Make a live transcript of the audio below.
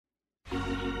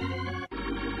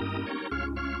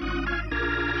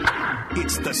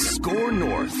It's the Score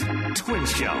North Twin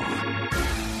Show.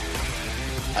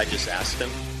 I just asked him,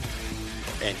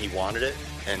 and he wanted it.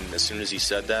 And as soon as he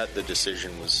said that, the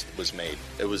decision was made.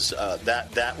 It was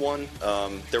that one.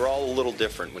 They're all a little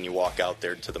different when you walk out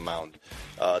there to the mound.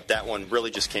 That one really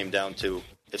just came down to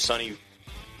if Sonny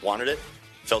wanted it,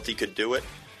 felt he could do it,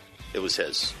 it was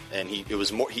his. And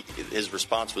his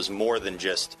response was more than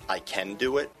just I can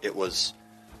do it. It was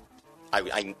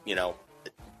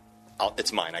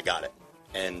it's mine. I got it,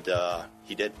 and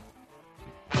he did.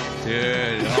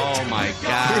 Dude, oh my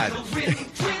God.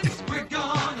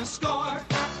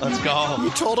 Let's go.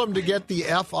 You told him to get the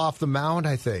F off the mound,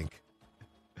 I think.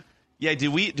 Yeah,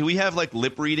 do we have like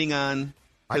lip reading on?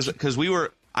 Because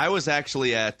I was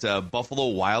actually at Buffalo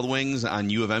Wild Wings on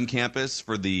U of M campus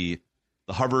for the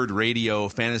Hubbard Radio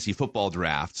Fantasy Football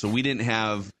Draft. So we didn't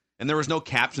have, and there was no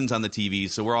captions on the TV,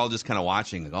 so we're all just kind of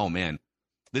watching. Like, oh man,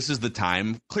 this is the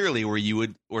time clearly where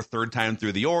or third time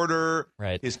through the order.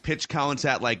 Right. His pitch count's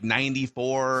at like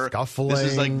 94. Scuffling. This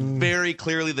is like very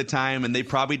clearly the time, and they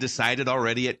probably decided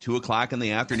already at 2:00 in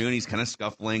the afternoon he's kind of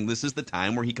scuffling. This is the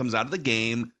time where he comes out of the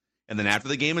game, and then after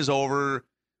the game is over,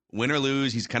 win or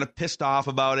lose, he's kind of pissed off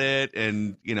about it,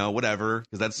 and whatever,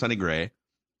 because that's Sonny Gray.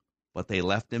 But they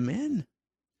left him in,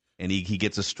 and he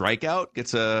gets a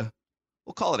strikeout,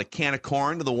 we'll call it a can of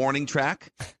corn to the warning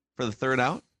track for the third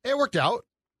out. It worked out.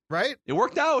 Right? It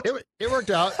worked out. It worked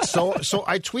out. So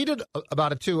I tweeted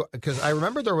about it, too, because I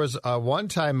remember there was one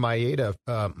time Maeda,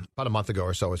 about a month ago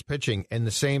or so, was pitching, and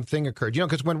the same thing occurred.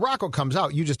 Because when Rocco comes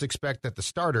out, you just expect that the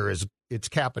starter it's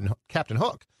Captain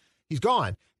Hook. He's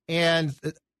gone. And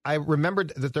I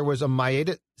remembered that there was a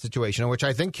Maeda situation in which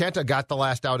I think Kenta got the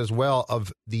last out as well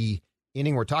of the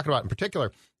inning we're talking about in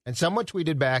particular. And someone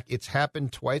tweeted back, it's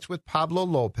happened twice with Pablo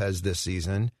Lopez this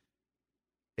season.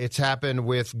 It's happened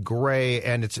with Gray,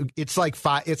 and it's like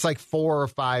 4 or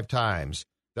 5 times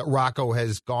that Rocco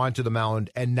has gone to the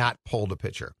mound and not pulled a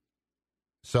pitcher.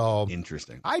 So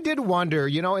interesting. I did wonder,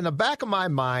 in the back of my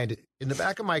mind, in the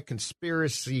back of my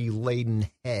conspiracy-laden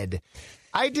head,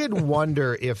 I did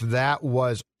wonder if that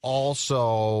was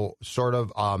also sort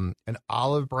of an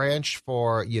olive branch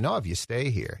for, if you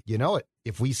stay here,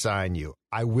 if we sign you,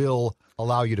 I will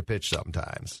allow you to pitch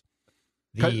sometimes.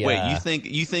 Wait,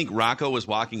 you think Rocco was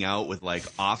walking out with like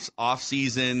off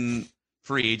season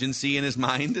free agency in his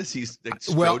mind as he's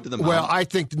strode to the mound? Well, I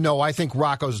think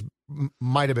Rocco's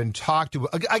might have been talked to.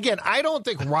 Again, I don't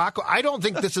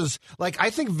think this is I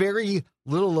think very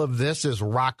little of this is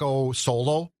Rocco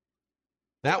solo.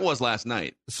 That was last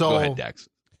night. So go ahead, Dex.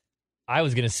 I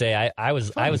was going to say I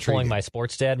was pulling my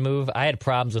sports dad move. I had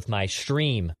problems with my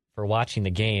stream for watching the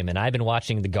game, and I've been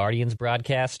watching the Guardians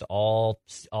broadcast all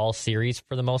series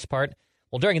for the most part.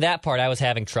 Well, during that part, I was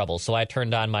having trouble, so I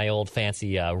turned on my old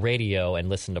fancy radio and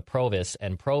listened to Provis,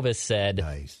 and Provis said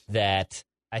that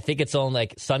I think it's only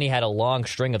Sonny had a long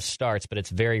string of starts, but it's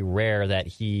very rare that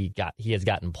he has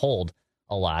gotten pulled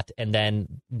a lot. And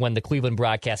then when the Cleveland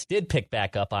broadcast did pick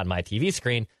back up on my TV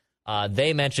screen,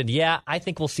 they mentioned, I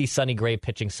think we'll see Sonny Gray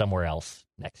pitching somewhere else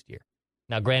next year.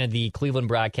 Now, granted, the Cleveland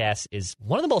broadcast is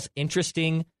one of the most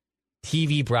interesting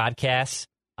TV broadcasts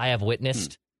I have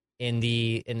witnessed in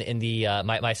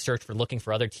my search for looking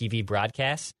for other TV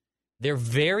broadcasts. They're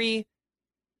very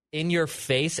in your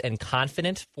face and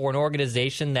confident for an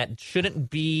organization that shouldn't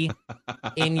be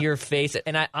in your face.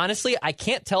 And I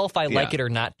can't tell if I like it or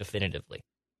not definitively.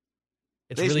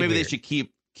 Maybe weird. They should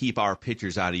keep our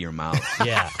pitchers out of your mouth.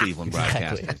 Yeah, Cleveland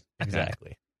broadcasters.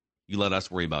 Exactly. You let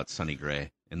us worry about Sonny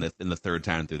Gray in the third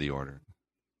time through the order.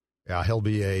 Yeah, he'll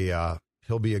be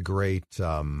a great.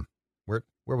 Where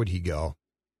would he go?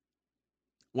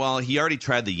 Well, he already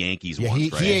tried the Yankees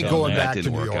once, right? He ain't going back to to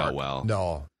New York. York. Out well.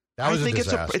 No, that was I think a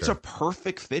disaster. it's a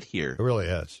perfect fit here. It really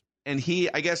is. And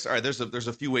I guess, all right. There's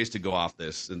a few ways to go off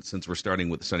this, and since we're starting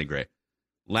with Sonny Gray,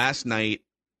 last night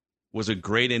was a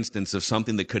great instance of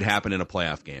something that could happen in a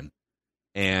playoff game,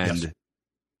 and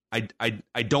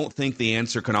I don't think the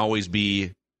answer can always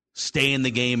be stay in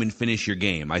the game and finish your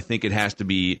game. I think it has to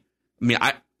be. I mean,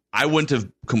 I wouldn't have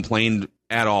complained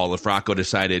at all if Rocco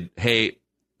decided, hey,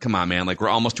 come on, man, we're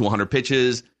almost to 100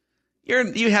 pitches.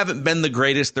 You haven't been the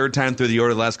greatest third time through the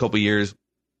order the last couple of years.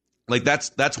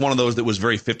 That's one of those that was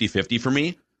very 50-50 for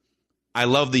me. I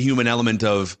love the human element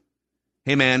of,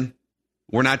 hey, man,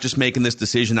 we're not just making this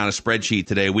decision on a spreadsheet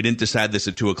today. We didn't decide this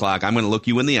at 2:00. I'm going to look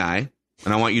you in the eye,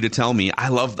 and I want you to tell me. I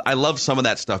love some of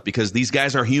that stuff because these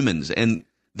guys are humans, and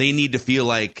they need to feel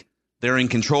like they're in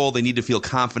control. They need to feel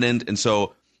confident. And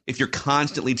so if you're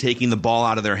constantly taking the ball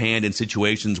out of their hand in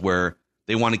situations where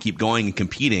they want to keep going and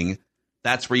competing,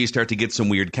 that's where you start to get some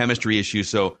weird chemistry issues.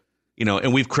 So,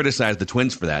 and we've criticized the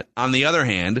Twins for that. On the other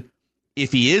hand,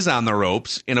 if he is on the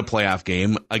ropes in a playoff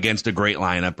game against a great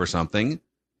lineup or something,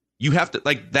 you have to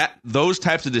those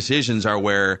types of decisions are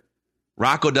where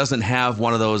Rocco doesn't have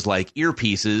one of those like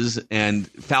earpieces and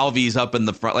Falvey's up in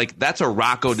the front. Like, that's a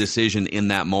Rocco decision in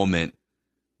that moment,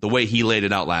 the way he laid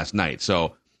it out last night.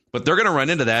 So, but they're going to run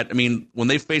into that. I mean, when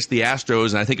they faced the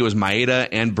Astros, and I think it was Maeda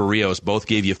and Barrios both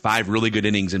gave you 5 really good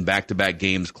innings in back-to-back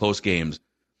games, close games.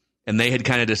 And they had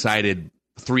kind of decided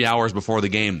 3 hours before the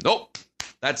game, oh,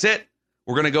 that's it.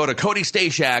 We're going to go to Cody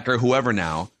Stashak or whoever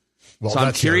now. Well, so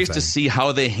I'm curious to see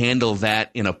how they handle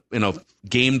that in a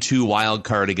Game 2 wild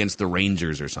card against the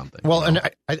Rangers or something. Well, and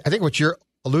I think what you're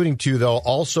alluding to, though,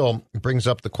 also brings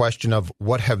up the question of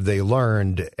what have they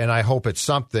learned, and I hope it's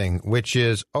something, which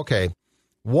is, okay,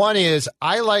 one is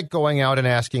I like going out and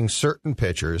asking certain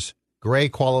pitchers, Gray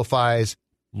qualifies,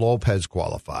 Lopez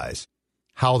qualifies,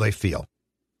 how they feel.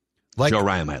 Like, Joe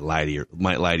Ryan might lie to you.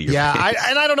 Yeah,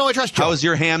 and I don't know. I trust Joe. How's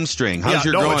your hamstring? How's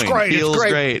your groin? It's great. Feels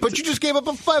great. But you just gave up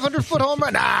a 500-foot home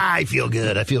run. I feel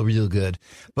good. I feel real good.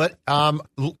 But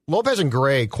Lopez and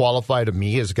Gray qualify to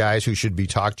me as guys who should be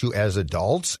talked to as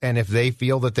adults. And if they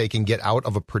feel that they can get out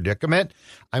of a predicament,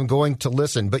 I'm going to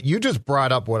listen. But you just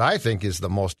brought up what I think is the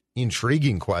most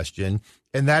intriguing question.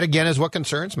 And that, again, is what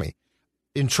concerns me.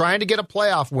 In trying to get a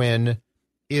playoff win,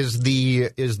 is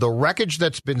the wreckage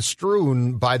that's been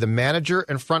strewn by the manager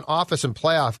and front office in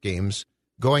playoff games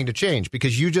going to change?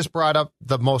 Because you just brought up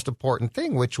the most important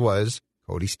thing, which was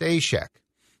Cody Stashak,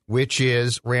 which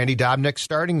is Randy Dobnak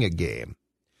starting a game.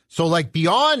 So, like,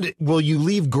 beyond will you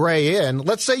leave Gray in,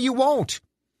 let's say you won't.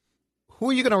 Who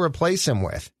are you going to replace him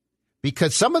with?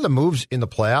 Because some of the moves in the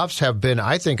playoffs have been,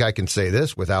 I think I can say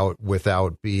this without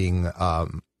it being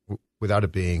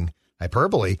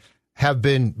hyperbole, have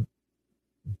been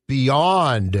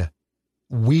beyond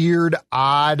weird,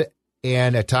 odd,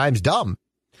 and at times dumb.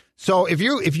 So if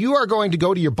you are going to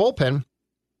go to your bullpen,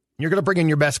 you're going to bring in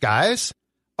your best guys.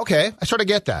 Okay, I sort of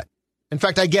get that. In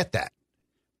fact, I get that.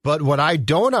 But what I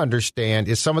don't understand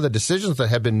is some of the decisions that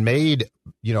have been made,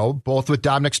 both with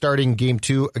Dobnak starting Game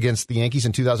 2 against the Yankees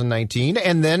in 2019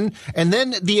 and then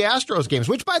the Astros games,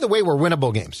 which, by the way, were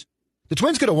winnable games. The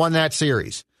Twins could have won that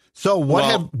series. So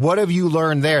what have you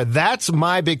learned there? That's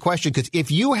my big question, because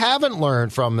if you haven't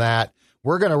learned from that,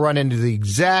 we're going to run into the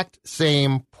exact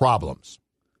same problems.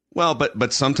 Well,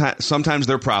 but sometimes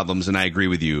they're problems, and I agree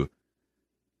with you.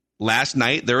 Last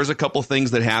night, there was a couple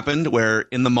things that happened where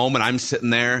in the moment I'm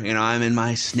sitting there, I'm in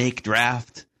my snake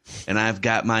draft, and I've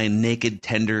got my naked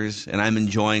tenders, and I'm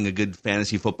enjoying a good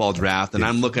fantasy football draft, and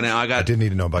I'm looking at, I didn't need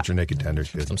to know about your naked tenders.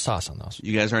 Put some sauce on those.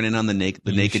 You guys aren't in on the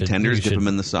naked tenders? Dip them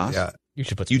in the sauce? Yeah. You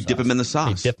should put some sauce. Dip them in the sauce.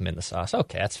 You dip them in the sauce.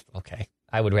 Okay, that's okay.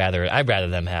 I'd rather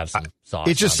them have some sauce.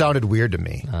 It just sounded weird to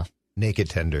me. Naked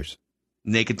tenders.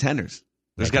 Naked tenders.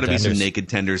 There's got to be some Naked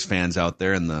Tenders fans out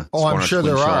there in the I'm sure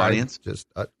there are audience.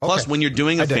 Okay. Plus, when you're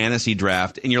doing a fantasy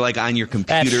draft and you're like on your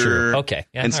computer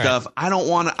and stuff, right. I don't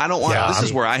want. This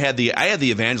is where I had the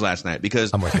advantage last night,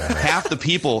 because half the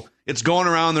people, it's going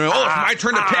around there. Oh, it's my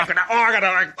turn to pick, and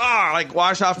I gotta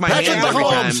wash off my hands every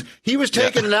time. He was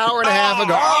taken an hour and a half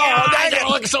ago. I gotta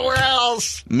look somewhere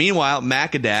else. Meanwhile,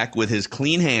 Macadac with his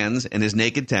clean hands and his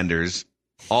Naked Tenders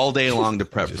all day long to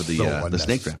prep for the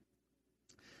snake draft.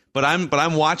 But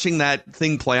I'm watching that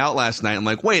thing play out last night. I'm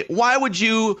like, wait, why would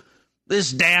you, this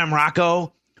damn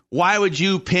Rocco, why would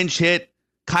you pinch hit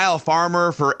Kyle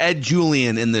Farmer for Ed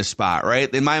Julian in this spot, right?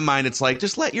 In my mind, it's like,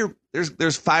 just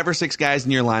there's 5 or 6 guys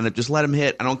in your lineup. Just let him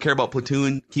hit. I don't care about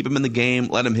platoon. Keep him in the game.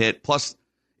 Let him hit. Plus,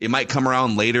 it might come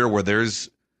around later where there's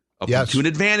a platoon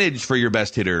advantage for your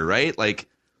best hitter, right? Like,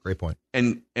 great point.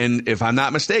 And if I'm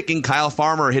not mistaken, Kyle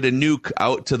Farmer hit a nuke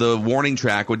out to the warning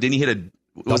track. Didn't he hit a...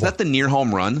 Was that the near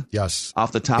home run? Yes.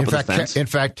 Off the top of the fence? In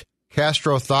fact,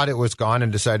 Castro thought it was gone and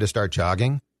decided to start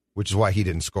jogging, which is why he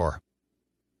didn't score.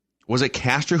 Was it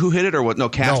Castro who hit it or what? No,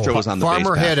 Castro was on the base path.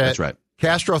 Farmer hit it. That's right.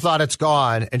 Castro thought it's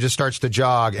gone and just starts to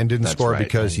jog and didn't score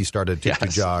because he started to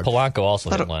jog. Polanco also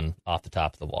hit one off the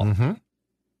top of the wall. Mm-hmm.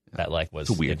 That was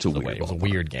a weird it was a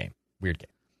weird game. Weird game.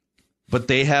 But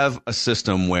they have a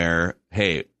system where,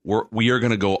 hey, we are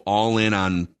going to go all in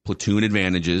on platoon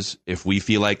advantages. If we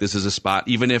feel like this is a spot,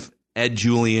 even if Ed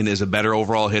Julian is a better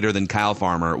overall hitter than Kyle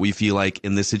Farmer, we feel like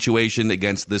in this situation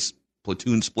against this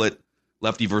platoon split,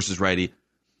 lefty versus righty.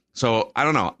 So I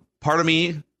don't know. Part of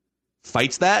me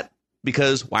fights that,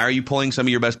 because why are you pulling some of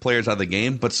your best players out of the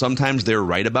game? But sometimes they're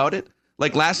right about it.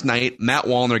 Like last night, Matt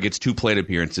Wallner gets 2 plate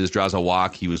appearances, draws a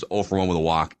walk. He was 0 for 1 with a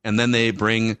walk. And then they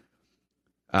bring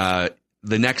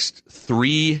the next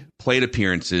 3 plate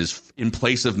appearances in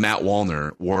place of Matt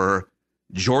Wallner were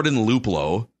Jordan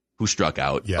Luplow, who struck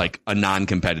out, Yeah. like a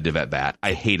non-competitive at bat.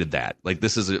 I hated that. Like,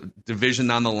 this is a division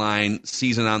on the line, not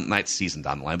season on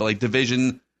the line, but like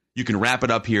division, you can wrap it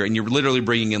up here, and you're literally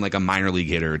bringing in like a minor league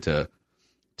hitter to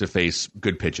face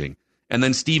good pitching. And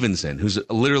then Stevenson, who's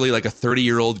literally like a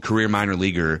 30-year-old career minor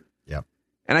leaguer. Yep.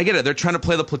 And I get it. They're trying to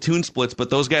play the platoon splits, but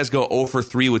those guys go 0 for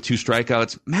 3 with 2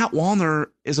 strikeouts. Matt Wallner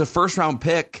is a first-round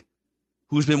pick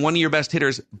who's been one of your best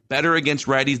hitters, better against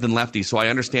righties than lefties, so I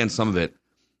understand some of it.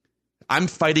 I'm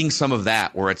fighting some of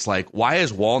that where it's like, why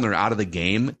is Wallner out of the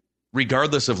game,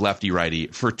 regardless of lefty-righty,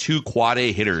 for 2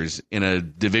 quad-A hitters in a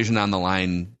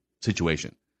division-on-the-line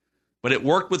situation? But it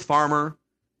worked with Farmer,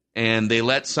 and they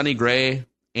let Sonny Gray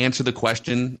answer the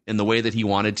question in the way that he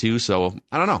wanted to, so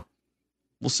I don't know.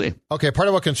 We'll see. Okay, part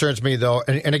of what concerns me, though,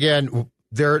 and again,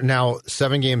 they're now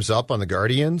 7 games up on the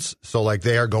Guardians, so like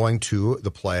they are going to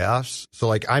the playoffs. So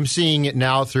like I'm seeing it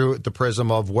now through the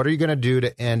prism of what are you going to do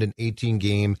to end an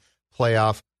 18-game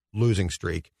playoff losing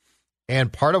streak?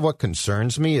 And part of what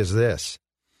concerns me is this.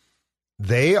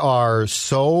 They are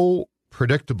so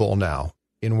predictable now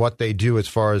in what they do as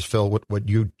far as, Phil, what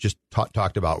you just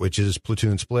talked about, which is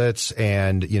platoon splits.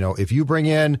 And, you know, if you bring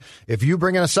in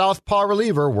a southpaw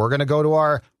reliever, we're going to go to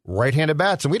our right-handed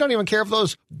bats. And we don't even care if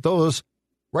those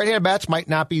right-handed bats might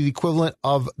not be the equivalent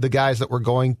of the guys that we're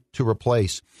going to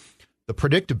replace. The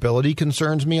predictability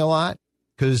concerns me a lot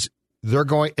because they're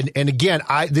going, and again,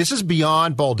 this is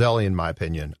beyond Baldelli, in my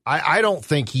opinion. I don't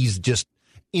think he's just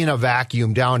in a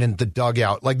vacuum down in the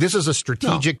dugout. Like, this is a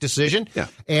strategic decision. Yeah.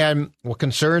 And what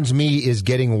concerns me is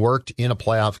getting worked in a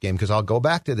playoff game, because I'll go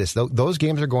back to this. Those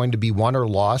games are going to be won or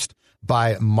lost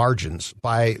by margins,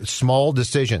 by small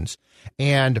decisions.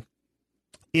 And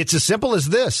it's as simple as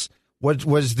this. What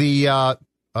was the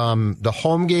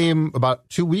home game about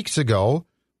 2 weeks ago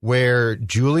where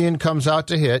Julian comes out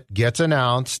to hit, gets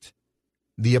announced,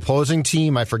 the opposing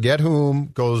team, I forget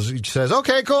whom, says,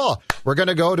 okay, cool. We're going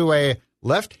to go to a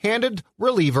left-handed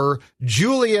reliever.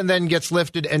 Julian then gets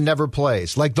lifted and never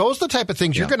plays. Like, those are the type of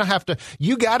things you're going to have to,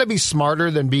 you got to be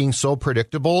smarter than being so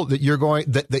predictable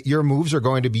that that your moves are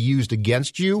going to be used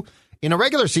against you. In a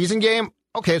regular season game,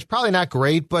 okay, it's probably not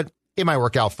great, but it might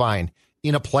work out fine.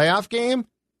 In a playoff game,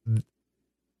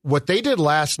 what they did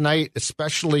last night,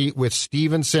 especially with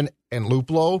Stevenson and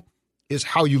Luplow, is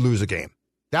how you lose a game.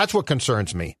 That's what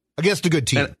concerns me against a good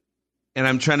team. And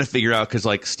I'm trying to figure out, because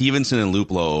like Stevenson and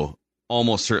Luplow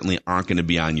almost certainly aren't going to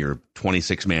be on your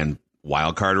 26-man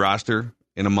wild card roster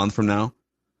in a month from now.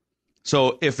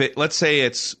 So let's say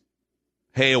it's,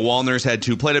 hey, Wallner's had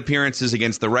 2 plate appearances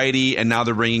against the righty, and now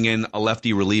they're bringing in a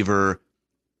lefty reliever,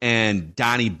 and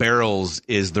Donnie Barrels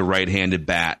is the right-handed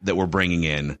bat that we're bringing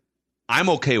in.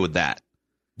 I'm okay with that.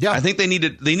 Yeah, I think they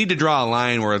need to draw a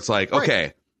line where it's like,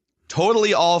 okay,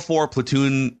 totally all for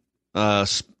platoon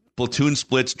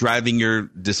splits driving your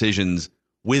decisions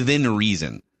within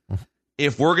reason.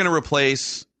 If we're going to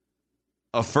replace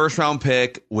a first-round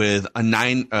pick with an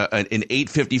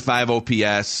 855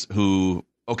 OPS who,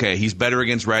 okay, he's better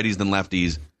against righties than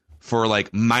lefties for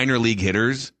like minor league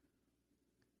hitters,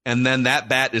 and then that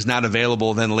bat is not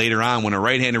available then later on when a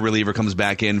right-handed reliever comes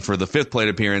back in for the 5th plate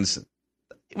appearance,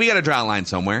 we got to draw a line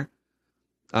somewhere.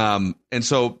 And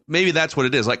so maybe that's what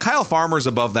it is. Like, Kyle Farmer's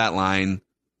above that line.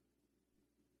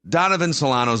 Donovan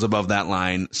Solano's above that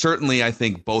line. Certainly, I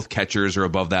think both catchers are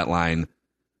above that line.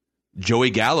 Joey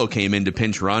Gallo came in to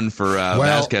pinch run for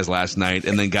Vasquez last night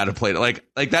and then got to play. Like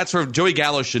that's where Joey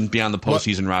Gallo shouldn't be on the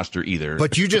postseason roster either.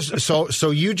 But you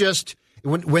just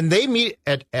when they meet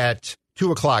at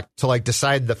 2:00 to like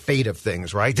decide the fate of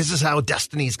things, right? This is how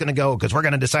destiny's going to go, because we're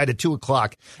going to decide at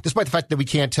 2:00, despite the fact that we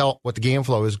can't tell what the game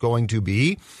flow is going to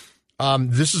be.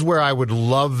 This is where I would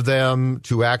love them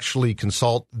to actually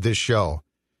consult this show.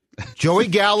 Joey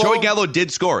Gallo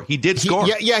did score. He did score.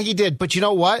 Yeah, he did. But you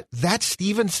know what? That's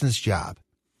Stevenson's job.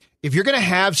 If you're going to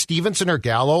have Stevenson or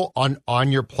Gallo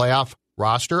on your playoff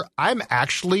roster, I'm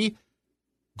actually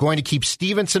going to keep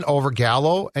Stevenson over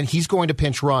Gallo, and he's going to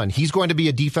pinch run. He's going to be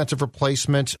a defensive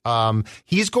replacement.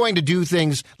 He's going to do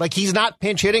things like he's not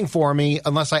pinch hitting for me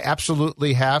unless I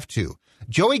absolutely have to.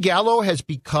 Joey Gallo has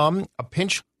become a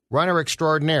pinch runner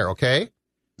extraordinaire, okay?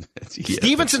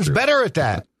 Stevenson's better at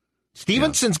that.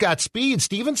 Stevenson's got speed.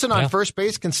 Stevenson on first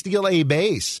base can steal a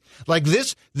base. Like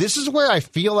this is where I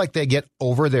feel like they get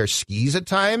over their skis at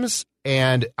times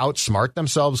and outsmart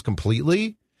themselves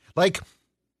completely. Like,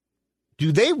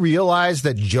 do they realize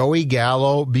that Joey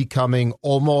Gallo becoming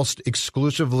almost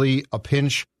exclusively a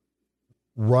pinch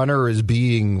runner is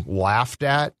being laughed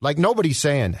at? Like, nobody's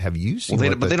saying, have you seen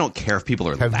but they don't care if people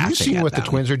are laughing at them. Have you seen what the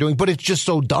Twins are doing? But it's just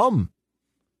so dumb.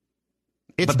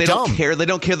 It's they dumb. don't care. They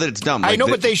don't care that it's dumb. I know,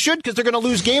 but they should because they're going to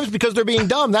lose games because they're being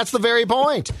dumb. That's the very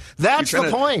point. That's the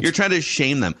point. You're trying to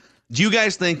shame them. Do you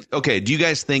guys think,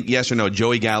 yes or no,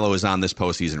 Joey Gallo is on this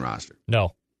postseason roster?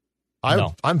 No.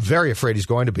 I'm very afraid he's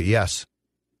going to be, yes.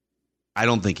 I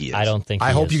don't think he is. I don't think he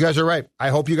is. I hope you guys are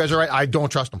right. I don't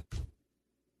trust him.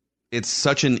 It's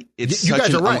you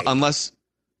guys are right. Unless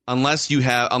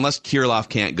Kirilloff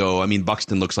can't go. I mean,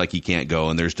 Buxton looks like he can't go,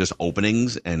 and there's just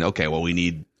openings. And okay, well, we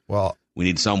need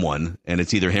someone, and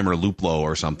it's either him or Luplow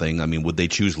or something. I mean, would they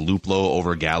choose Luplow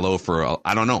over Gallo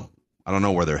I don't know. I don't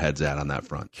know where their head's at on that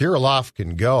front. Kirilloff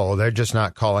can go. They're just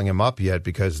not calling him up yet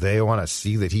because they want to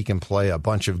see that he can play a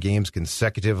bunch of games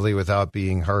consecutively without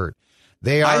being hurt.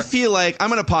 I feel like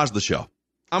I'm going to pause the show.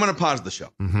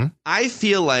 Mm-hmm. I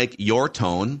feel like your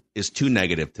tone is too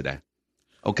negative today.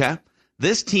 Okay?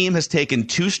 This team has taken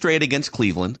 2 straight against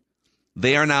Cleveland.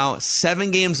 They are now 7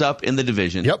 games up in the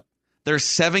division. Yep. They're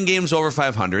 7 games over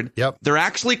 500. Yep. They're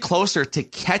actually closer to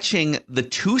catching the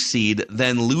 2 seed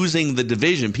than losing the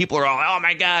division. People are all, oh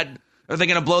my God, are they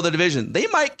going to blow the division? They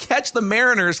might catch the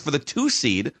Mariners for the 2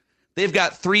 seed. They've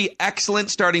got 3 excellent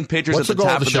starting pitchers at the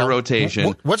top of their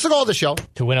rotation. What's the goal of the show?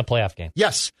 To win a playoff game.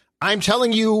 Yes. I'm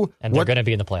telling you. And they're going to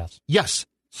be in the playoffs. Yes.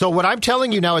 So what I'm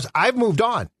telling you now is I've moved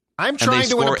on. I'm trying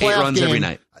to win a playoff 8 runs game. Every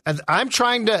night. And I'm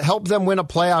trying to help them win a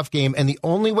playoff game, and the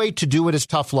only way to do it is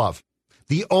tough love.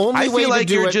 I feel like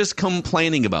you're just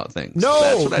complaining about things.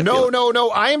 No.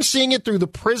 I am seeing it through the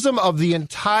prism of the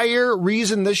entire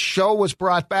reason this show was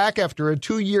brought back after a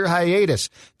 2-year hiatus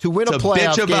to win a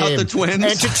playoff game. About the Twins.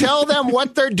 And to tell them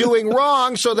what they're doing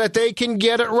wrong so that they can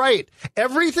get it right.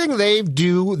 Everything they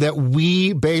do that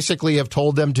we basically have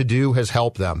told them to do has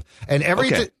helped them. And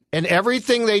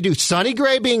everything they do, Sonny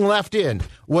Gray being left in,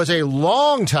 was a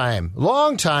long time,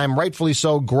 rightfully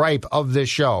so, gripe of this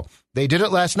show. They did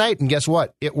it last night, and guess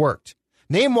what? It worked.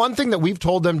 Name one thing that we've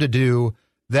told them to do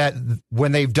that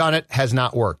when they've done it has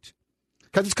not worked.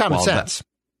 Because it's common sense.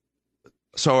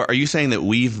 So are you saying that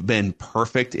we've been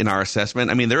perfect in our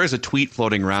assessment? I mean, there is a tweet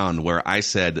floating around where I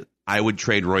said I would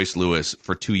trade Royce Lewis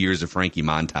for 2 years of Frankie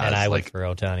Montas. And I would for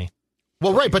Ohtani.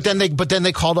 Well, right, but then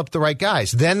they called up the right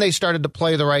guys. Then they started to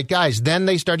play the right guys. Then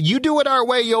they started, you do it our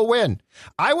way, you'll win.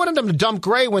 I wanted them to dump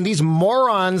Gray when these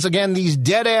morons, again, these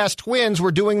dead-ass Twins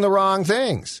were doing the wrong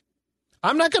things.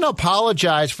 I'm not going to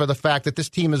apologize for the fact that this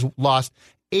team has lost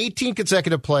 18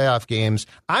 consecutive playoff games.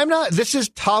 This is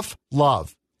tough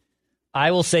love. I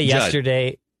will say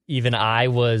yesterday, even I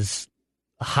was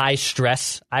high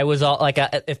stress. I was all like,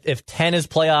 if 10 is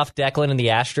playoff Declan in the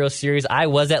Astros series, I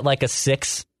was at like a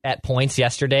 6 at points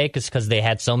yesterday because they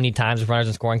had so many times with runners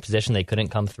in scoring position they couldn't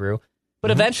come through.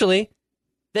 But eventually,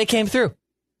 they came through.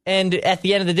 And at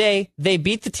the end of the day, they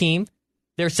beat the team.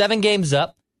 They're 7 games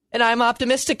up, and I'm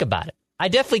optimistic about it. I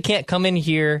definitely can't come in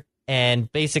here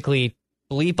and basically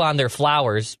bleep on their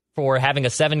flowers for having a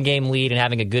 7-game lead and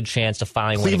having a good chance to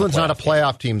finally win. Cleveland's not a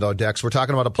playoff team, though, Dex. We're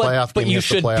talking about a playoff team. But you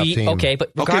should be okay.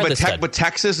 But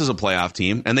Texas is a playoff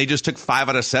team, and they just took 5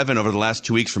 out of 7 over the last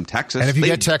 2 weeks from Texas. And if you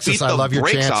get Texas, I love your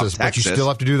chances, but you still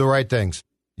have to do the right things.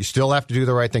 You still have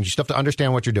to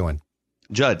understand what you're doing.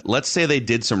 Judd, let's say they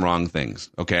did some wrong things,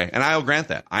 okay? And I'll grant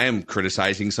that. I am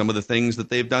criticizing some of the things that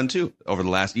they've done, too, over the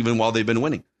last, even while they've been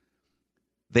winning.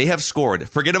 They have scored.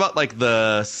 Forget about like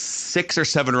the 6 or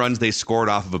 7 runs they scored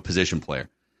off of a position player.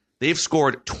 They've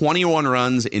scored 21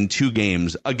 runs in 2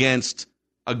 games against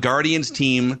a Guardians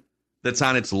team that's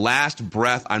on its last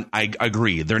breath. I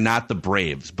agree. They're not the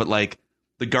Braves, but like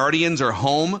the Guardians are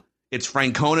home. It's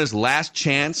Francona's last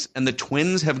chance, and the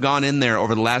Twins have gone in there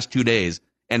over the last 2 days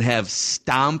and have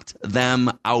stomped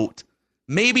them out.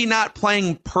 Maybe not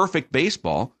playing perfect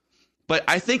baseball, but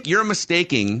I think you're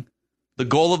mistaking the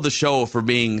goal of the show for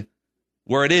being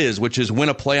where it is, which is win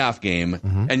a playoff game,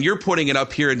 and you're putting it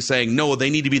up here and saying, no, they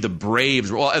need to be the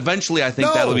Braves. Well, eventually I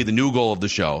think that'll be the new goal of the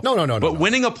show. No.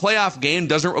 Winning a playoff game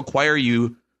doesn't require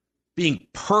you being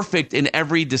perfect in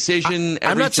every decision,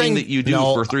 everything that you do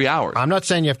for 3 hours. I'm not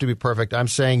saying you have to be perfect. I'm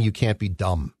saying you can't be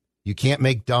dumb. You can't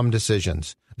make dumb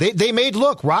decisions.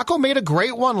 Rocco made a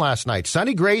great one last night.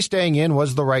 Sonny Gray staying in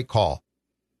was the right call.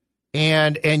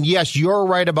 And yes, you're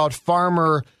right about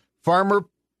Farmer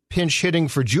pinch hitting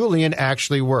for Julian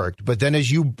actually worked. But then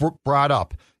as you brought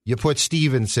up, you put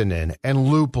Stevenson in and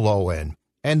Luplow in.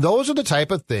 And those are the type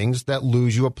of things that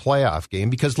lose you a playoff game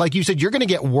because, like you said, you're going to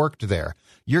get worked there.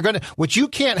 What you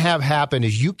can't have happen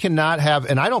is you cannot have,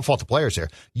 and I don't fault the players here,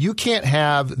 you can't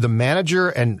have the manager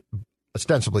and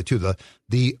ostensibly too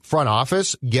the front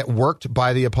office get worked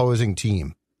by the opposing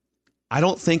team. I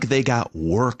don't think they got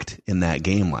worked in that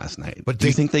game last night. But do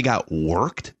you think they got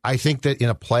worked? I think that in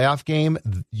a playoff game,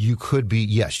 you could be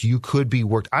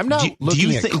worked. I'm not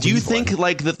looking at Cleveland. Do you think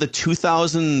like that the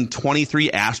 2023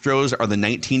 Astros are the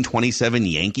 1927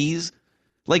 Yankees?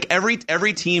 Like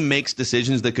every team makes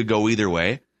decisions that could go either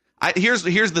way.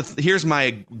 Here's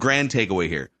my grand takeaway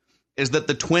here. Is that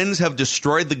the Twins have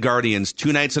destroyed the Guardians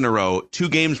 2 nights in a row, 2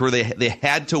 games where they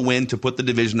had to win to put the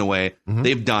division away. Mm-hmm.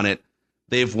 They've done it.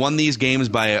 They've won these games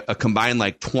by a combined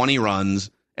like 20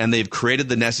 runs, and they've created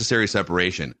the necessary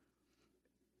separation.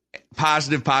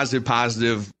 Positive.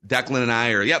 Declan and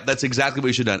I are, that's exactly what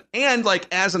we should have done. And like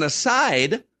as an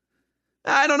aside,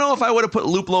 I don't know if I would have put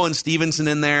Luplow and Stevenson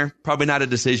in there. Probably not a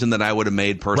decision that I would have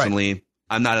made personally. Right.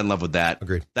 I'm not in love with that.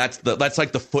 Agreed. That's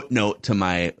like the footnote to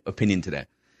my opinion today.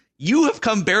 You have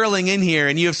come barreling in here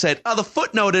and you have said, the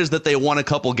footnote is that they won a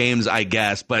couple games, I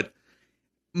guess, but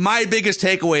my biggest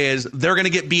takeaway is they're going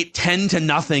to get beat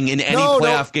 10-0 in any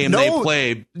playoff game they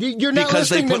play. You're not because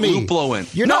they listening put to me. Luplow in.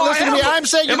 You're not listening to me. I'm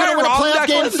saying you're going to win a playoff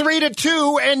game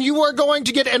 3-2, and you are going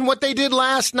to get. And what they did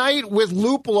last night with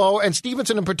Luplow and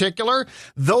Stevenson in particular,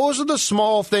 those are the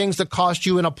small things that cost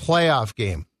you in a playoff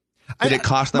game. Did it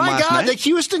cost them last night? My God, the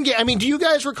Houston game. I mean, do you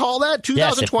guys recall that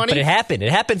 2020? Yes, but it happened.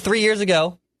 It happened 3 years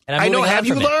ago. I know. Have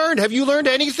you learned? Have you learned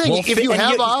anything? If you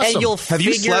have, awesome. And you'll have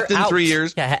you slept in 3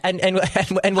 years? Yeah, and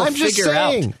we'll figure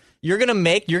out. You're gonna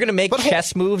make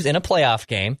chess moves in a playoff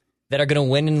game that are gonna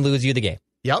win and lose you the game.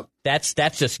 Yep. That's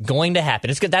just going to happen.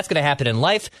 That's going to happen in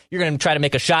life. You're going to try to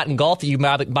make a shot in golf that you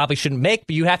probably shouldn't make,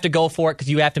 but you have to go for it because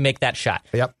you have to make that shot.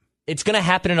 Yep. It's going to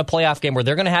happen in a playoff game where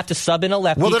they're going to have to sub in a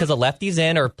lefty because a lefty's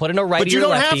in, or put in a righty or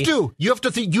lefty. But you don't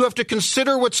have to. You have to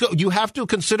consider you have to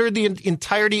consider the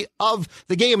entirety of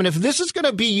the game. And if this is going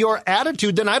to be your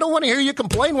attitude, then I don't want to hear you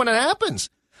complain when it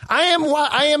happens. I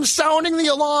am sounding the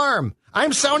alarm.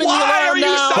 I'm sounding the alarm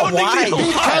now. Why?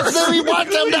 Because we want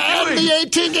them to end the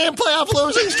 18-game playoff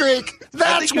losing streak.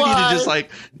 That's why. You need to just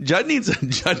like Judd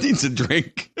needs a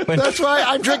drink. That's why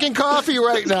I'm drinking coffee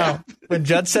right now. When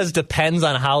Judd says depends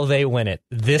on how they win it,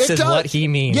 this is what he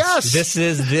means. Yes. This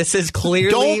is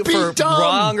clearly for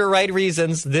wrong or right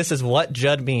reasons. This is what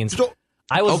Judd means.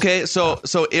 Okay, so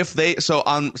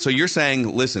you're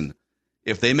saying, listen,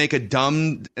 if they make a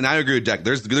dumb, and I agree with Jack,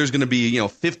 there's going to be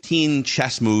 15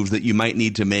 chess moves that you might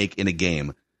need to make in a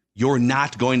game. You're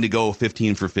not going to go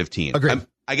 15 for 15. Agreed.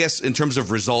 I guess in terms of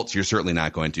results, you're certainly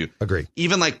not going to. Agree.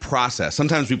 Even like process.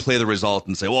 Sometimes we play the result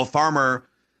and say, well, Farmer,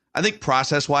 I think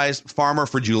process-wise, Farmer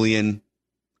for Julian,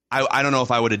 I don't know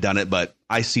if I would have done it, but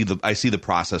I see the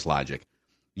process logic.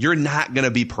 You're not going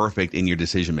to be perfect in your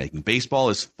decision-making. Baseball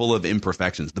is full of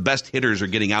imperfections. The best hitters are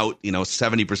getting out,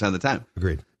 70% of the time.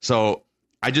 Agreed. So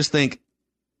I just think,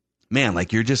 man,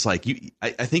 like you're just like,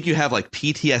 I think you have like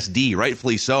PTSD,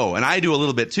 rightfully so. And I do a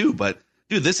little bit too, but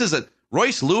dude,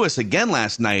 Royce Lewis again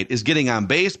last night is getting on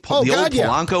base.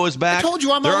 Polanco is back. I told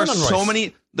you I'm there on are Royce. So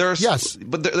many. Yes.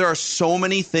 But there are so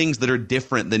many things that are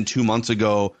different than 2 months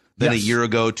ago, than a year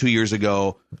ago, 2 years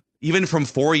ago, even from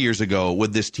 4 years ago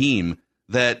with this team,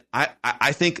 that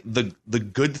I think the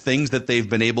good things that they've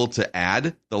been able to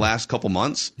add the last couple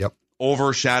months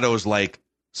overshadows like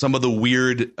some of the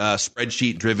weird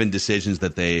spreadsheet driven decisions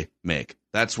that they make.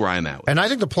 That's where I'm at. And I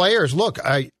think the players, look,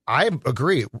 I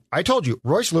agree. I told you,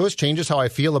 Royce Lewis changes how I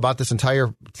feel about this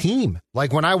entire team.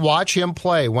 Like when I watch him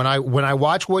play, when I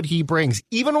watch what he brings,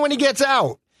 even when he gets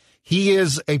out, he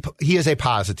is a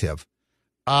positive.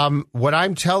 What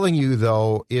I'm telling you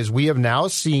though is we have now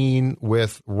seen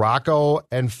with Rocco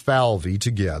and Falvey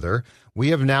together, we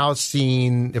have now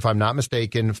seen, if I'm not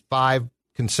mistaken, 5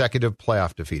 consecutive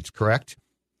playoff defeats. Correct?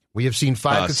 We have seen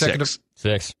 5 consecutive.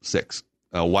 Six.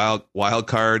 Wild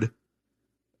card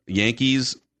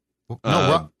Yankees,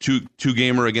 two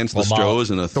gamer against the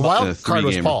Stros, and the wild card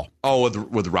was Paul. Oh,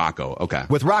 with Rocco. Okay,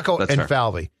 with Rocco and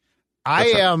Falvey.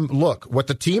 Look, what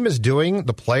the team is doing,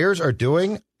 the players are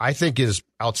doing, I think is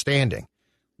outstanding.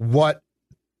 What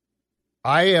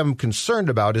I am concerned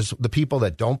about is the people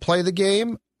that don't play the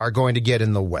game are going to get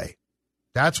in the way.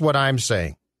 That's what I'm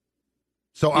saying.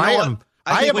 So I am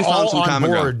all on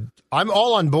board. I'm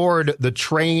all on board the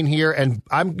train here, and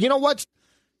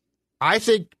I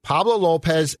think Pablo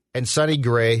Lopez and Sonny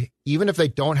Gray, even if they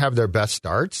don't have their best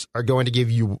starts, are going to give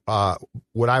you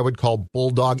what I would call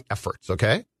bulldog efforts.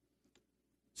 Okay.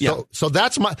 Yeah. So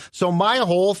that's my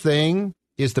whole thing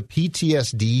is the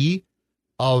PTSD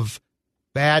of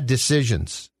bad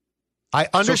decisions. I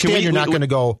understand you're not going to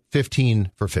go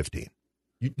 15 for 15.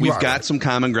 We've got some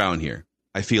common ground here,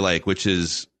 I feel like, which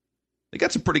is they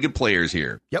got some pretty good players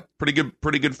here. Yep.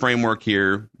 Pretty good framework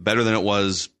here. Better than it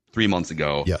was 3 months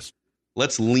ago. Yes.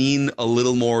 Let's lean a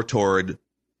little more toward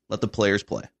Let the players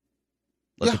play.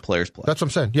 Let the players play. That's what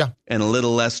I'm saying. Yeah. And a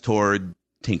little less toward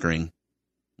tinkering.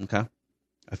 Okay.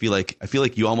 I feel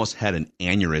like you almost had an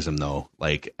aneurysm though,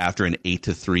 like after an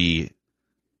 8-3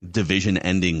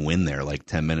 division-ending win there, like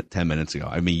 10 minutes ago.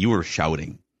 I mean, you were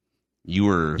shouting. You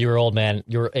were old man.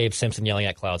 You were Abe Simpson yelling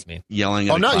at clouds. Me yelling.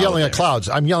 At not yelling at clouds.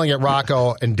 I'm yelling at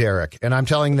Rocco and Derek, and I'm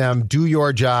telling them, do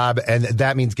your job, and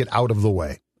that means get out of the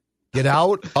way. Get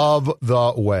out of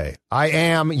the way.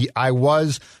 I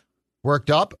was worked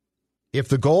up. If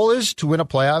the goal is to win a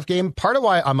playoff game, part of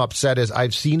why I'm upset is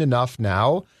I've seen enough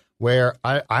now where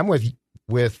I'm with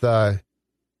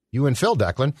you and Phil,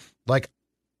 Declan. Like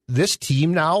this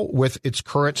team now with its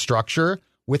current structure,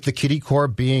 with the Kitty Core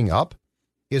being up,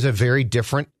 is a very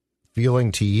different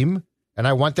feeling team. And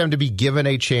I want them to be given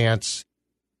a chance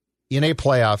in a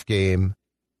playoff game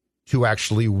to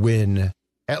actually win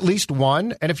at least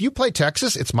one. And if you play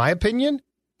Texas, it's my opinion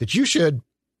that you should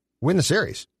win the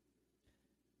series.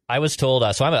 I was told,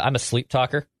 so I'm a sleep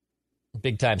talker,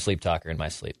 big time sleep talker in my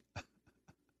sleep.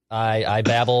 I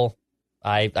babble.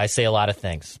 I say a lot of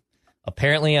things.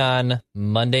 Apparently on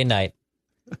Monday night,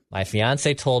 my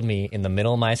fiance told me in the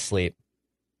middle of my sleep,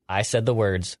 I said the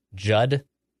words, Judd,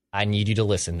 I need you to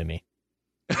listen to me.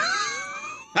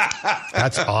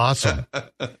 That's awesome.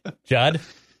 Judd,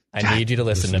 I need you to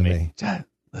listen to me. Judd,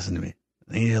 listen to me.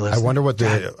 I need you to listen. I wonder what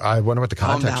the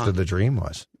context of the dream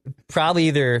was. Probably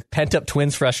either pent up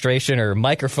Twins frustration or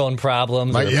microphone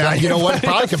problems. Yeah, you know what?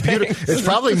 Probably computer. It's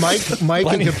probably Mike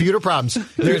and computer problems.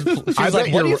 She was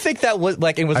like, "What do you think that was?"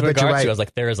 Like, it was in regards right. to. I was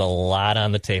like, "There is a lot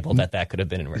on the table that could have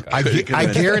been in regards."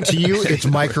 I guarantee you, it's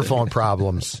microphone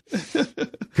problems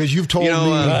because you've told me.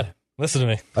 God, listen to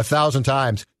me 1,000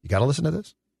 times. You got to listen to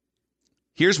this.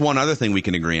 Here's one other thing we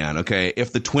can agree on, okay?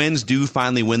 If the Twins do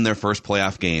finally win their first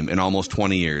playoff game in almost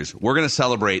 20 years, we're going to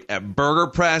celebrate at Burger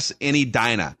Press in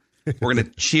Edina. We're going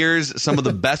to cheers some of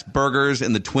the best burgers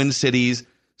in the Twin Cities.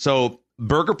 So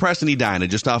Burger Press in Edina,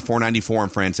 just off 494 on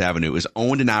France Avenue, is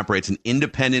owned and operates an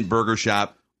independent burger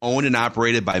shop, owned and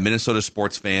operated by Minnesota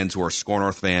sports fans who are Score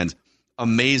North fans.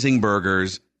 Amazing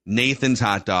burgers, Nathan's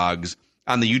hot dogs.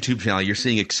 On the YouTube channel, you're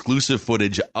seeing exclusive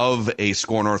footage of a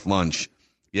Score North lunch.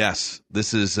 Yes,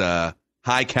 this is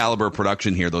high caliber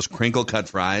production here. Those crinkle cut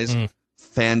fries,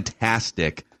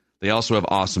 fantastic. They also have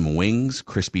awesome wings,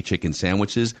 crispy chicken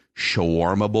sandwiches,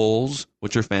 shawarma bowls,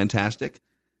 which are fantastic.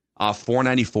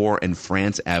 494 and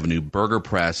France Avenue, Burger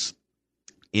Press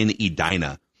in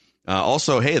Edina.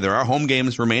 Also, hey, there are home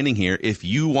games remaining here. If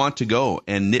you want to go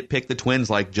and nitpick the Twins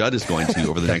like Judd is going to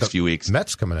over the next few weeks.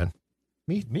 Mets coming in.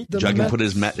 Meet the Judd Mets. can put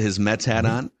his Mets hat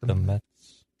on. The Mets.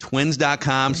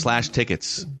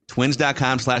 Twins.com/tickets.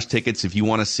 Twins.com/tickets if you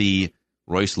want to see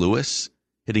Royce Lewis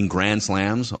hitting grand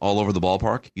slams all over the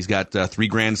ballpark. He's got 3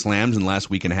 grand slams in the last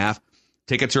week and a half.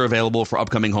 Tickets are available for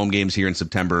upcoming home games here in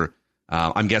September.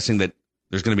 I'm guessing that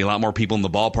there's going to be a lot more people in the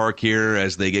ballpark here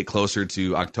as they get closer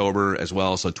to October as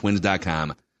well. So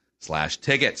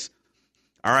twins.com/tickets.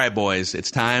 All right, boys,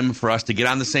 it's time for us to get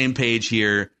on the same page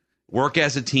here, work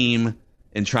as a team,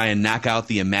 and try and knock out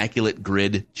the Immaculate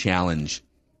Grid Challenge.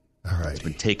 All right. It's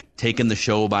been taking the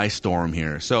show by storm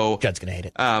here. So Judd's going to hate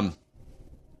it.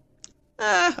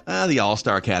 The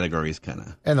All-Star category is kind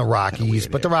of... And the Rockies,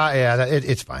 but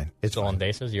it's fine. It's stolen fine.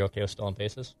 bases? You okay with stolen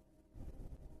bases?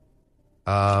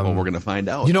 Well, we're going to find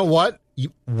out. You know what?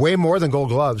 Way more than Gold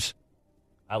Gloves.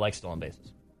 I like stolen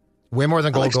bases. Way more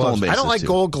than Gold Gloves. I don't like too.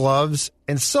 Gold Gloves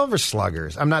and Silver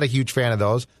Sluggers. I'm not a huge fan of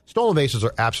those. Stolen bases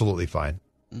are absolutely fine.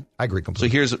 I agree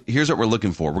completely. So here's what we're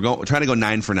looking for. We're trying to go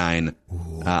 9 for 9.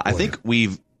 I think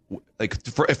we've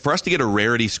for us to get a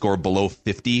rarity score below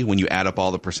 50 when you add up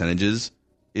all the percentages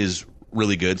is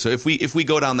really good. So if we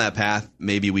go down that path,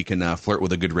 maybe we can flirt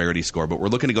with a good rarity score. But we're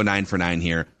looking to go 9 for 9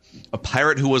 here. A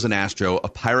Pirate who was an Astro, a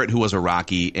Pirate who was a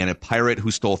Rocky, and a Pirate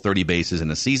who stole 30 bases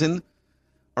in a season.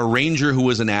 A Ranger who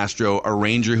was an Astro, a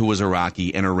Ranger who was a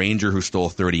Rocky, and a Ranger who stole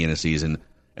 30 in a season.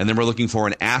 And then we're looking for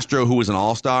an Astro who was an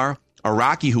All-Star, a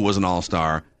Rocky who was an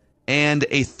All-Star, and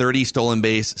a 30 stolen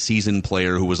base season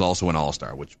player who was also an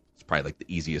All-Star, which is probably like the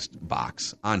easiest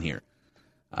box on here.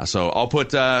 So I'll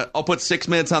put 6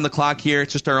 minutes on the clock here.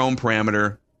 It's just our own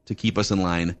parameter to keep us in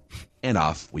line, and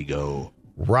off we go.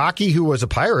 Rocky, who was a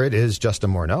Pirate, is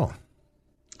Justin Morneau.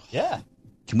 Yeah.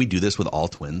 Can we do this with all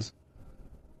Twins?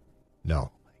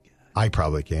 No, I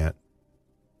probably can't.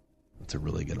 That's a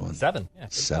really good one. 7. Yeah,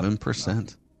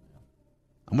 7%.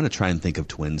 I'm going to try and think of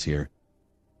Twins here.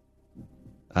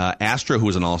 Astro, who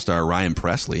was an All-Star, Ryan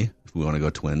Presley, if we want to go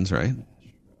Twins, right?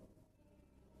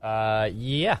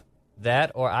 Yeah.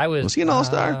 That, or I was... Was he an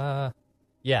All-Star?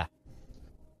 Yeah.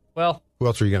 Well, Who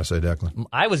else were you going to say, Declan?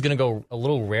 I was going to go a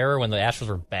little rarer when the Astros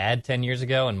were bad 10 years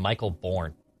ago, and Michael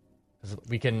Bourne.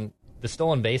 Because the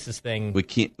stolen bases thing. We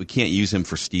can't use him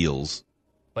for steals.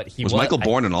 But was Michael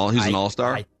Bourne an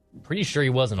all-star? I'm pretty sure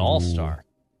he was an all-star.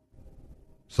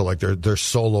 So like they're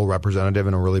solo representative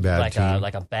in a really bad team,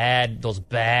 those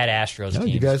bad Astros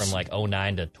teams from like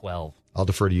 09 to 12. I'll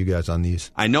defer to you guys on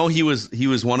these. I know he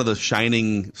was one of the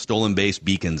shining stolen base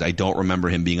beacons. I don't remember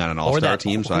him being on an all-star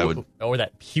team, or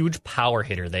that huge power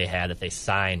hitter they had that they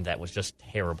signed that was just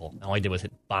terrible. All he did was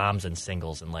hit bombs and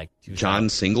singles in like 2000. John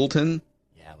Singleton?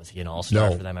 Yeah, was he an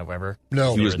all-star for them ever?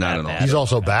 No, he was not an all-star. He's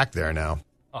also back there now.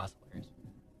 Oh, that's hilarious.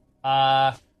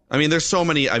 I mean, there's so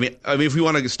many. I mean, if we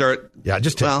want to start,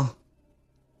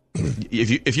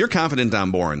 if you're confident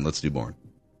on Bourne, let's do Bourne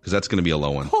because that's going to be a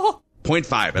low one.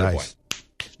 0.5 at a point.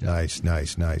 Nice.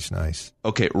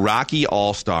 Okay, Rocky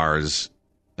All-Stars.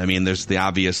 I mean, there's the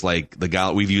obvious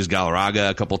we've used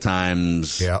Galarraga a couple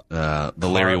times. Yeah. The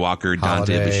Larry Walker,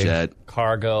 Dante Bichette,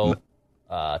 Cargo,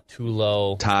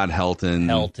 Tulo, Todd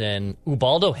Helton,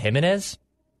 Ubaldo Jimenez.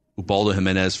 Ubaldo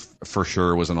Jimenez for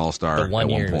sure was an all-star the at one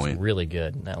year point. Was really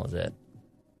good, and that was it.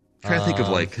 I'm trying to think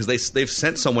of because they've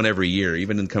sent someone every year,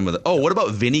 even in what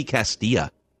about Vinny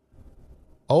Castilla?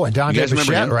 Oh, and Dante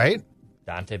Bichette, right?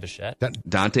 Dante Bichette.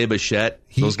 Dante Bichette.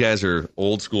 Those guys are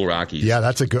old school Rockies. Yeah,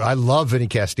 that's a good. I love Vinny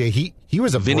Castilla. He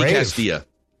was a Vinny Brave.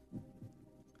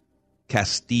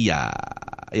 Castilla.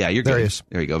 Yeah, you're there good. He is.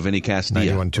 There you go, Vinny Castilla.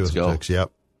 91 2 picks.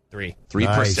 Yep.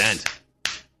 3%.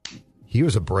 He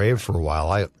was a Brave for a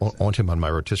while. I owned him on my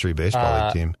rotisserie baseball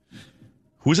league team.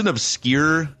 Who's an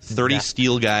obscure 30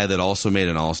 steal guy that also made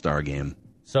an all-star game?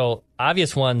 So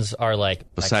obvious ones are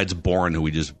besides Bourne, who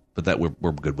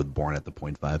we're good with Bourne at the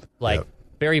 0.5.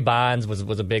 Barry Bonds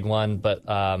was a big one, but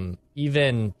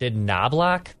even did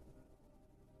Knobloch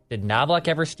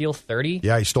ever steal 30?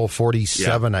 Yeah, he stole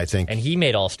 47, I think. And he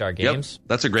made all-star games. Yep.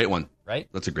 That's a great one. Right?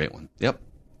 That's a great one. Yep.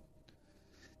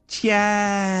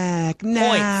 Jack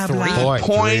Knobloch.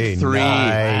 0.3.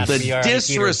 Nice. The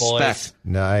disrespect.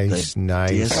 Nice.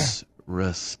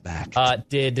 Disrespect.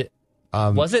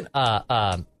 Wasn't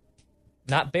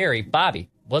not Barry, Bobby.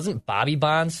 Wasn't Bobby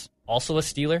Bonds also a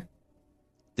stealer?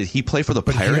 Did he play for the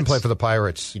Pirates? He didn't play for the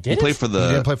Pirates. He didn't play for the.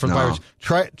 He didn't play for the Pirates.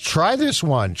 Try this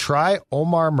one. Try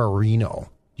Omar Marino.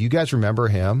 Do you guys remember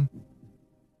him?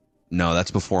 No,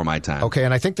 that's before my time. Okay,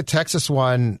 and I think the Texas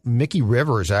one, Mickey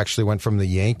Rivers actually went from the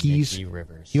Yankees. Mickey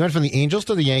Rivers. He went from the Angels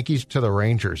to the Yankees to the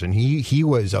Rangers, and he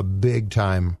was a big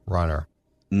time runner.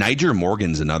 Niger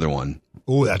Morgan's another one.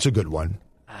 Oh, that's a good one.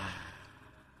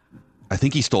 I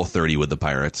think he stole 30 with the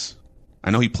Pirates.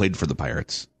 I know he played for the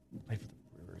Pirates.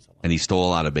 And he stole a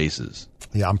lot of bases.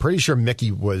 Yeah, I'm pretty sure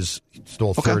Mickey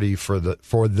stole 30 for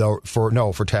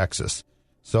Texas.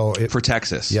 So for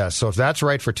Texas. Yeah, so if that's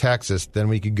right for Texas, then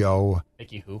we could go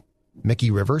Mickey who?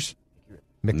 Mickey Rivers.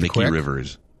 Mickey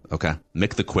Rivers. Okay.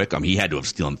 Mick the Quick. He had to have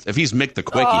stolen. If he's Mick the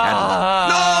Quick, he had to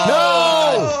have.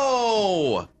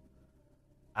 No!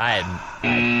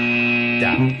 I'm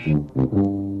down.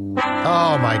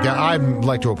 Oh my God! I'd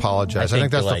like to apologize. I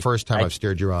think that's the first time I've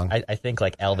steered you wrong. I think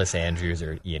Elvis Andrews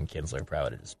or Ian Kinsler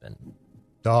probably would have been.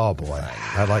 Oh boy,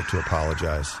 I'd like to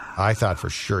apologize. I thought for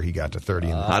sure he got to 30.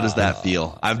 How does that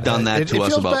feel? I've done that to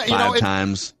us about 5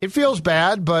 times. It feels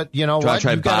bad, but you know what? Do I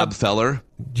try Bob Feller?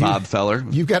 Bob Feller.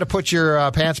 You've got to put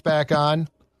your pants back on,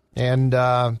 and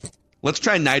let's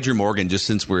try Niger Morgan. Just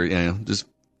since we're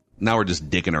now we're just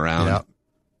dicking around. Yeah.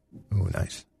 Oh,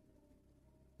 nice.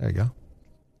 There you go.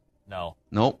 No.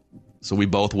 Nope. So we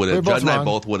both would have. Judd and I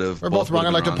both would have. We're both wrong.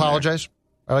 I'd like to apologize.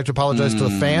 I'd like to apologize to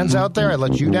the fans out there. I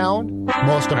let you down.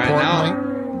 Most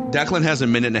importantly, Declan has a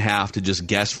minute and a half to just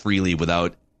guess freely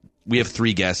without. We have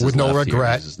 3 guesses with no left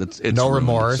regret, it's no ruined,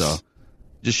 remorse. So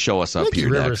just show us up Mickey here,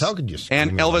 Rivers, Dex. how could you?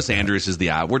 And Elvis Andrews is the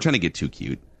odd. We're trying to get too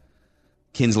cute.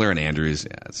 Kinsler and Andrews,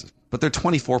 but they're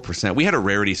 24%. We had a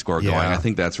rarity score going. I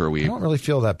think that's where we. I don't really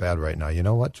feel that bad right now. You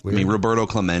know what? I mean, Roberto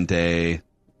Clemente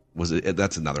was it?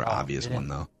 That's another obvious one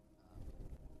though.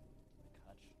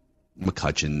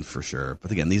 McCutcheon for sure,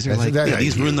 but again, these are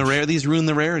these ruin the rare. These ruin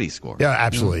the rarity score. Yeah,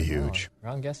 absolutely huge.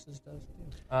 Wrong guesses does.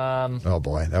 Oh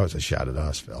boy, that was a shot at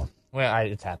us, Phil. Well,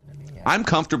 it's happened to me. Yeah. I'm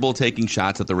comfortable taking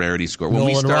shots at the rarity score. When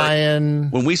we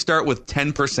start with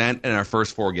 10% in our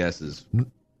first 4 guesses,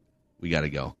 we got to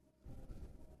go.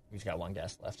 We've got 1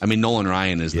 guess left. I mean, Nolan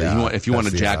Ryan is if you want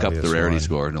to jack up the rarity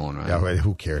score, Nolan Ryan. Yeah,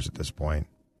 who cares at this point?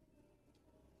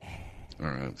 All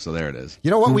right, so there it is. You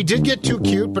know what? We did get too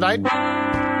cute, but I'm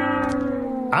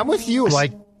with you.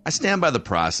 I stand by the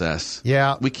process.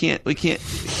 Yeah, we can't like the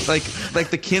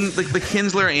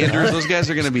Kinsler Andrews. Those guys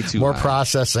are going to be too more high.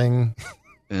 Processing.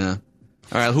 Yeah.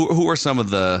 All right. Who are some of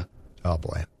the? Oh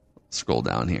boy. Scroll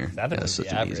down here. That's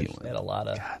such an easy one. They had a lot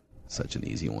of such an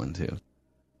easy one too.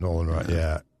 Nolan Ryan,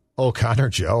 yeah. Oh, Connor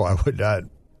Joe, I would not.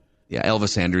 Yeah,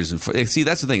 Elvis Andrews. See,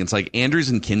 that's the thing. It's like Andrews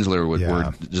and Kinsler were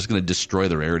just going to destroy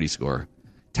the rarity score.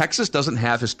 Texas doesn't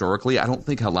have historically, I don't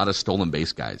think, a lot of stolen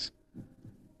base guys.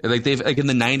 Like in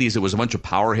the 90s, it was a bunch of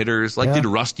power hitters. Did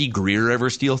Rusty Greer ever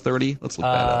steal 30? Let's look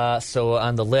that up. So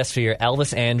on the list here,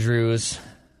 Elvis Andrews,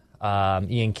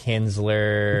 Ian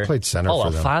Kinsler. Who played center for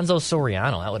them? Alfonso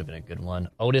Soriano. That would have been a good one.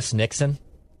 Otis Nixon.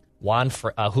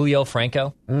 Julio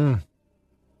Franco.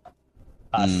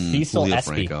 Cecil Julio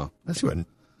Espy. Franco. Let's see what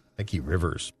Mickey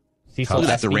Rivers. Cecil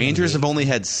The Espy. Rangers have only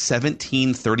had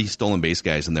 17 30 stolen base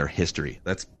guys in their history.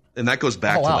 That goes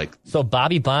back to So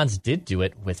Bobby Bonds did do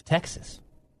it with Texas.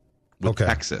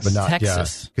 Texas. But not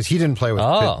Texas. because he didn't play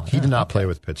with he did not play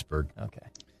with Pittsburgh. Okay.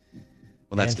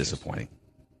 Well, that's disappointing.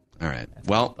 All right.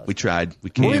 Well, we tried.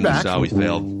 We came. We'll be back. We always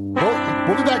failed.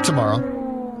 We'll be back tomorrow.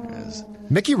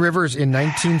 Mickey Rivers in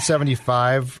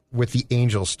 1975 with the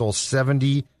Angels stole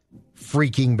 70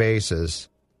 freaking bases,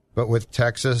 but with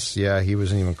Texas, he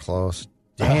wasn't even close.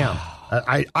 Damn.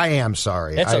 I am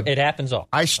sorry. It happens all.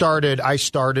 I started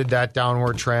that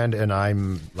downward trend, and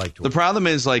I'm like. The problem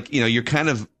is, you're kind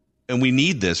of, and we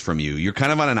need this from you. You're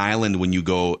kind of on an island when you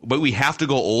go, but we have to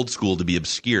go old school to be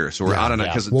obscure. So we're out on it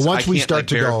because once we start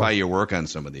to verify your work on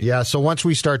some of these. Yeah. So once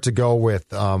we start to go with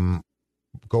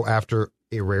go after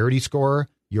a rarity score,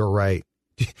 you're right.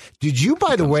 Did you,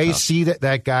 by the way, see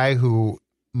that guy who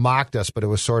mocked us, but it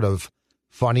was sort of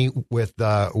funny with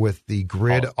the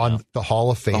grid on the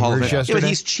Hall of Famers yesterday? Yeah, but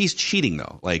he's cheating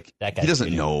though. That guy, he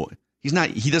doesn't know. He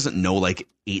doesn't know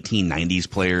 1890s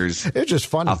players. It's just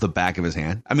funny off the back of his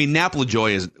hand. I mean, Nap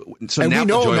LaJoy is so. And Nap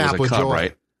LaJoy was a Cub, LaJoy.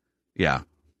 right? Yeah.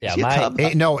 Yeah,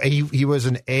 he was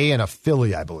an A and a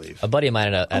Philly, I believe. A buddy of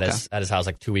mine at his house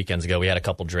 2 weekends ago, we had a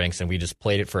couple drinks and we just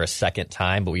played it for a second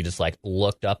time, but we just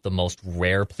looked up the most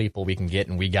rare people we can get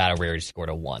and we got a rarity score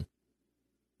to 1.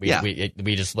 We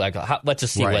just let's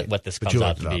just see what this comes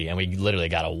out to be, and we literally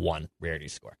got a 1 rarity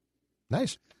score.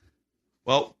 Nice.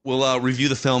 Well, we'll review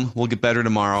the film. We'll get better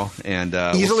tomorrow, and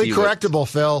easily correctable,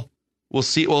 Phil. We'll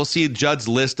see Judd's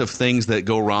list of things that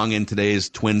go wrong in today's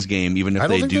Twins game, even if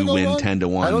they do win 10-1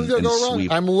 I don't think and they'll go sweep.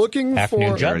 wrong. I'm looking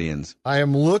for Guardians. I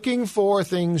am looking for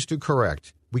things to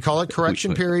correct. We call it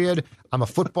correction period. I'm a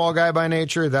football guy by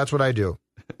nature. That's what I do.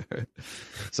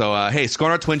 So, hey, Score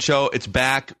North Twin Show, it's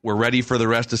back. We're ready for the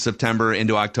rest of September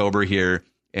into October here.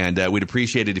 And we'd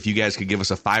appreciate it if you guys could give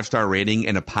us a 5-star rating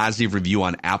and a positive review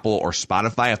on Apple or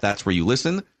Spotify if that's where you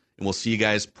listen. And we'll see you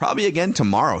guys probably again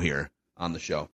tomorrow here on the show.